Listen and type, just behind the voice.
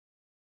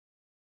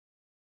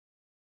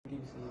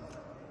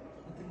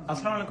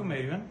Aslam-o-Alakum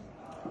everyone.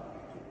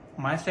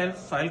 Myself,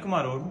 Sahil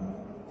Kumar Rod.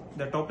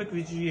 The topic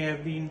which we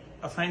have been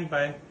assigned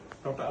by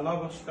Dr.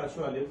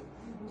 Kachiwal is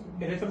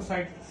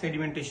erythrocyte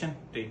sedimentation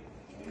rate.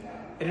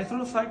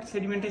 Erythrocyte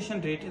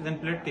sedimentation rate is a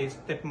blood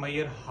test that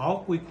measures how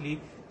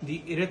quickly the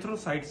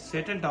erythrocytes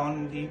settle down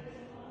in the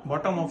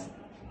bottom of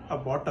a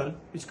bottle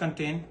which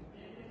contains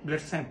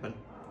blood sample.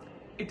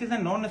 It is a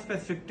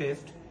non-specific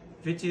test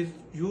which is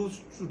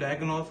used to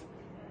diagnose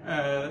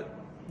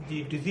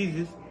the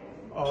diseases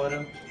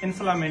or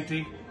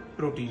inflammatory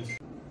proteins.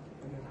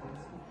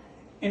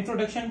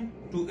 Introduction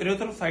to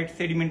erythrocyte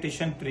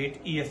sedimentation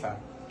rate ESR.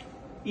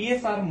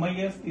 ESR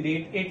measures the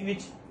rate at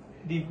which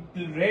the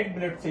red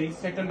blood cells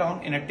settle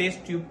down in a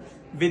test tube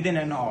within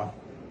an hour.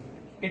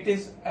 It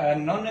is a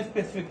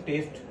non-specific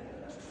test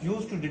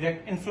used to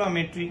detect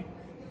inflammatory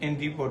in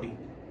the body.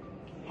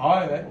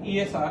 However,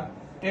 ESR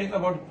tells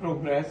about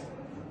progress,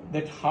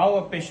 that how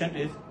a patient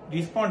is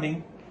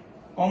responding.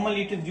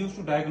 Commonly it is used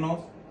to diagnose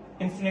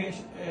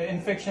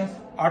infections,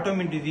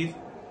 autoimmune disease,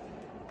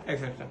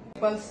 etc.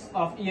 Examples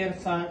of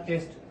ESR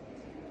test.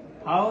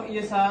 How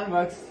ESR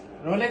works.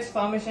 Rolex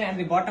formation at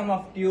the bottom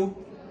of tube.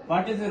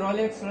 What is the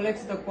Rolex? Rolex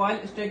is the coil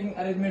stacking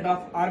arrangement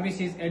of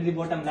RBCs at the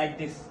bottom like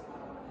this.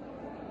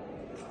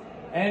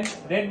 And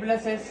red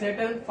blood cells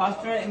settle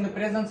faster in the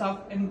presence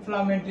of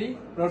inflammatory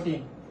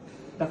protein.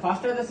 The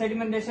faster the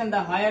sedimentation,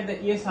 the higher the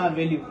ESR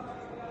value.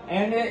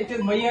 And it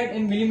is measured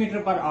in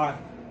millimeter per hour.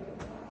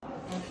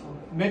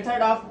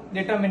 Method of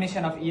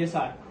determination of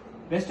ESR.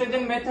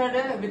 Western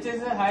method, which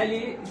is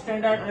highly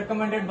standard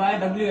recommended by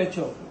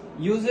WHO,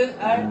 uses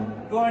a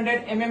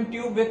 200 mm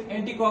tube with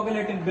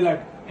anticoagulated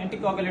blood.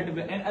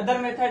 And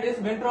other method is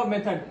Ventrov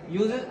method,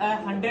 uses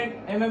a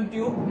 100 mm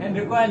tube and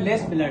require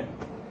less blood.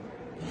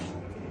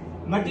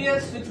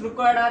 Materials which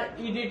required are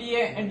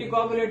EDTA,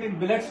 anticoagulated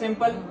blood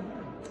sample.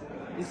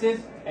 This is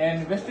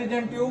an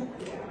Western tube,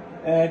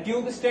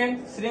 tube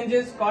stand,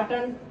 syringes,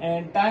 cotton,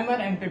 and timer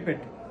and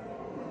pipette.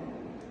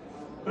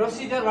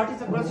 Procedure. What is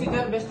the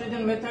procedure?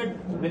 Western method.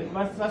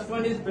 First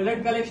one is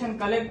blood collection.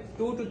 Collect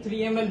 2 to 3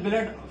 ml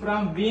blood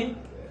from vein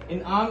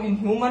in arm in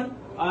human,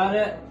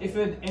 or if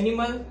with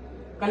animal,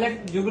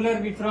 collect jugular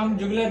vein from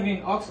jugular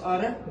vein, ox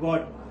or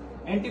goat.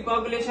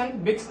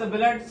 Anticoagulation. Mix the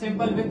blood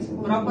sample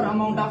with proper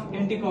amount of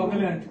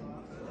anticoagulant.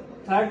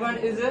 Third one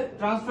is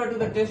transfer to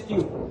the test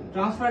tube.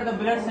 Transfer the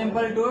blood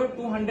sample to a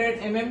 200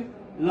 mm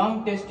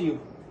long test tube.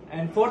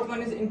 And fourth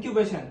one is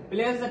incubation.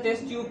 Place the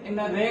test tube in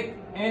a rack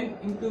and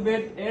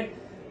incubate at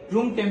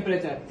room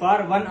temperature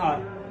for 1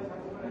 hour.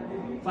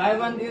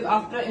 5 is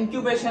after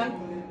incubation,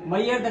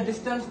 measure the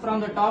distance from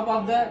the top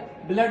of the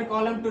blood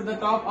column to the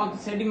top of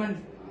the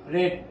sediment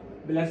rate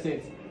blood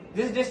cells.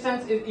 This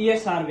distance is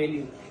ESR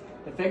value.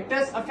 The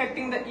factors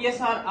affecting the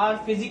ESR are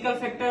physical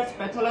factors,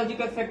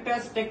 pathological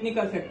factors,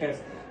 technical factors.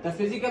 The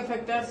physical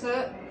factors,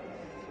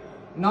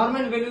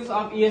 normal values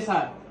of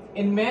ESR.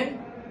 In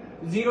men,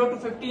 0 to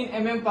 15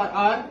 mm per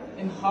hour.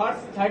 In horse,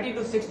 30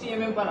 to 60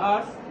 mm per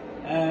hour.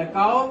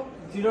 Cow,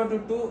 0 to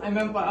 2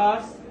 mm per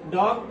hour.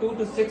 Dog, 2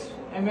 to 6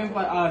 mm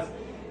per hour.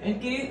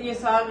 Increased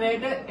ESR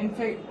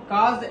rate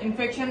cause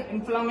infection,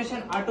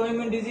 inflammation,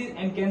 autoimmune disease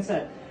and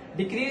cancer.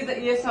 Decrease the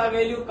ESR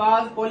value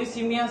cause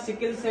polycythemia,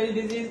 sickle cell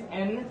disease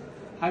and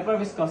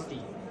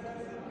hyperviscosity.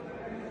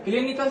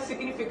 Clinical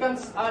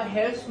significance are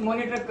helps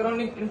monitor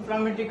chronic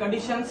inflammatory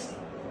conditions.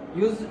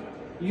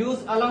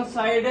 Use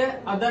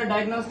alongside other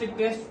diagnostic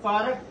tests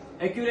for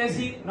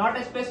accuracy, not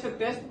a specific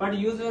test but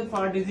used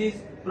for disease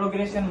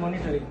progression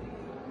monitoring.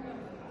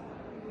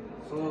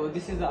 So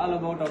this is all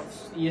about of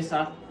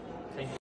ESR. Thank you.